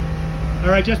All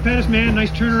right, Jess Pettis, man,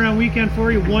 nice turnaround weekend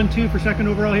for you. 1-2 for second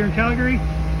overall here in Calgary.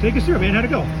 Take us through it, man. How'd it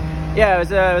go? Yeah,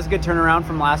 it was a good turnaround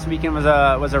from last weekend. Was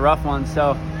a rough one.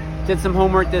 So did some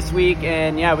homework this week,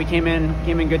 and yeah, we came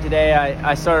in good today.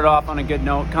 I started off on a good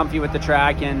note, comfy with the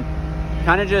track, and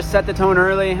kind of just set the tone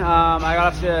early. I got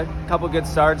off to a couple good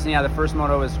starts, and yeah, the first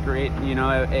moto was great. You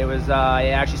know, it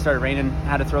actually started raining.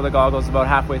 Had to throw the goggles about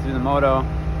halfway through the moto,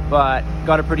 but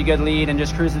got a pretty good lead and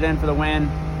just cruised it in for the win.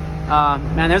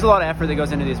 Man, there's a lot of effort that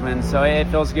goes into these wins, so it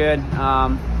feels good.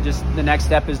 Just the next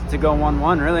step is to go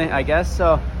 1-1, really, I guess.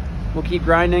 So we'll keep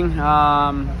grinding.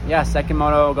 Yeah, second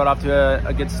moto got off to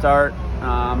a good start.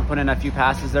 Put in a few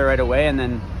passes there right away, and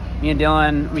then me and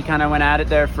Dylan, we kind of went at it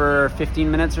there for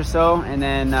 15 minutes or so, and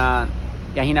then yeah,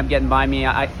 he ended up getting by me.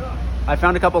 I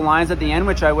found a couple lines at the end,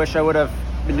 which I wish I would have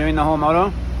been doing the whole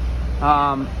moto,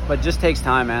 but it just takes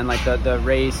time, man. Like the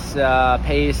race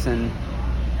pace and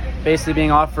basically being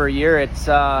off for a year, it's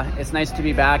nice to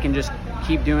be back and just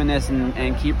keep doing this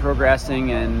and keep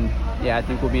progressing. And yeah, I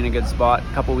think we'll be in a good spot.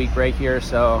 A couple week break here,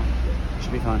 so it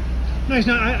should be fun. Nice.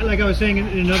 Now, like I was saying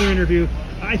in another interview,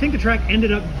 I think the track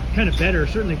ended up kind of better,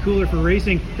 certainly cooler for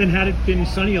racing than had it been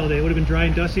sunny all day. It would have been dry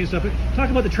and dusty and stuff. But talk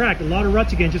about the track. A lot of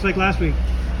ruts again, just like last week.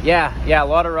 Yeah, a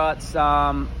lot of ruts.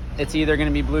 It's either going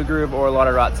to be blue groove or a lot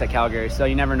of ruts at Calgary, so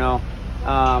you never know.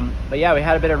 But yeah, we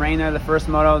had a bit of rain there the first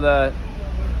moto,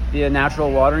 the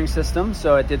natural watering system,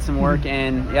 so it did some work.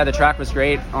 And yeah, the track was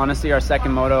great. Honestly, our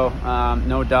second moto,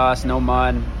 no dust, no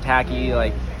mud, tacky,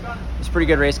 like it's pretty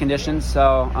good race conditions.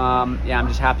 So yeah, I'm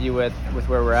just happy with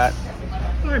where we're at.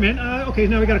 All right, man. Okay,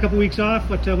 now we got a couple weeks off.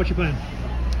 What's your plan?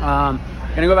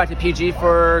 Gonna go back to PG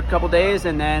for a couple days,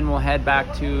 and then we'll head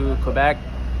back to Quebec,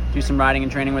 do some riding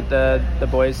and training with the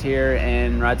boys here,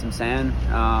 and ride some sand.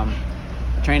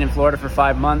 Trained in Florida for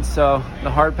 5 months, so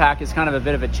the hard pack is kind of a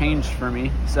bit of a change for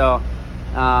me. So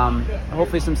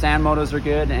hopefully some sand motos are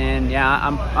good, and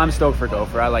yeah, I'm stoked for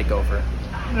Gopher. I like Gopher.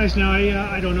 Nice. Now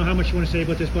I don't know how much you want to say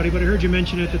about this, buddy, but I heard you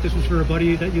mention it, that this was for a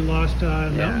buddy that you lost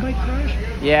mountain bike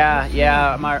crash.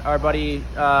 Yeah. Our buddy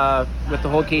with the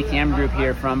whole KTM group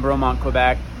here from Bromont,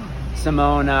 Quebec,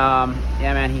 Simone.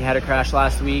 Yeah, man, he had a crash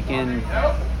last week and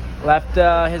left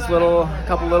his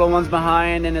couple little ones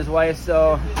behind and his wife.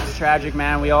 So it's tragic,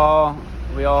 man. We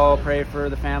all pray for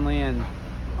the family, and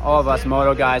all of us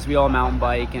moto guys, we all mountain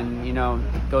bike, and you know,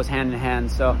 it goes hand in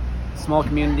hand. So small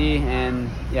community, and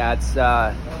yeah, it's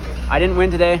I didn't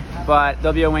win today, but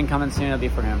there'll be a win coming soon. It'll be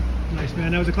for him. Nice,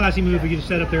 man. That was a classy move you just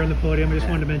set up there on the podium. I just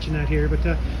wanted to mention that here. But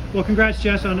well, congrats,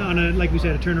 Jess, on a, like we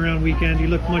said, a turnaround weekend. You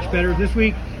look much better this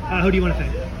week. Who do you want to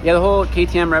thank? Yeah, the whole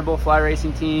KTM Red Bull Fly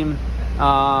Racing team.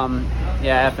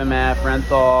 Yeah, FMF,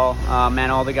 Renthal, man,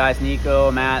 all the guys,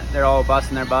 Nico, Matt, they're all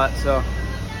busting their butt. So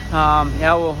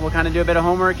yeah, we'll kind of do a bit of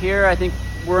homework here. I think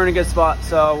we're in a good spot,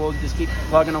 so we'll just keep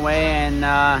plugging away and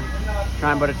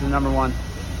try and put it to the number one.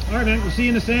 All right, man. We'll see you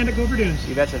in the sand at Gopher Dunes.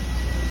 You betcha.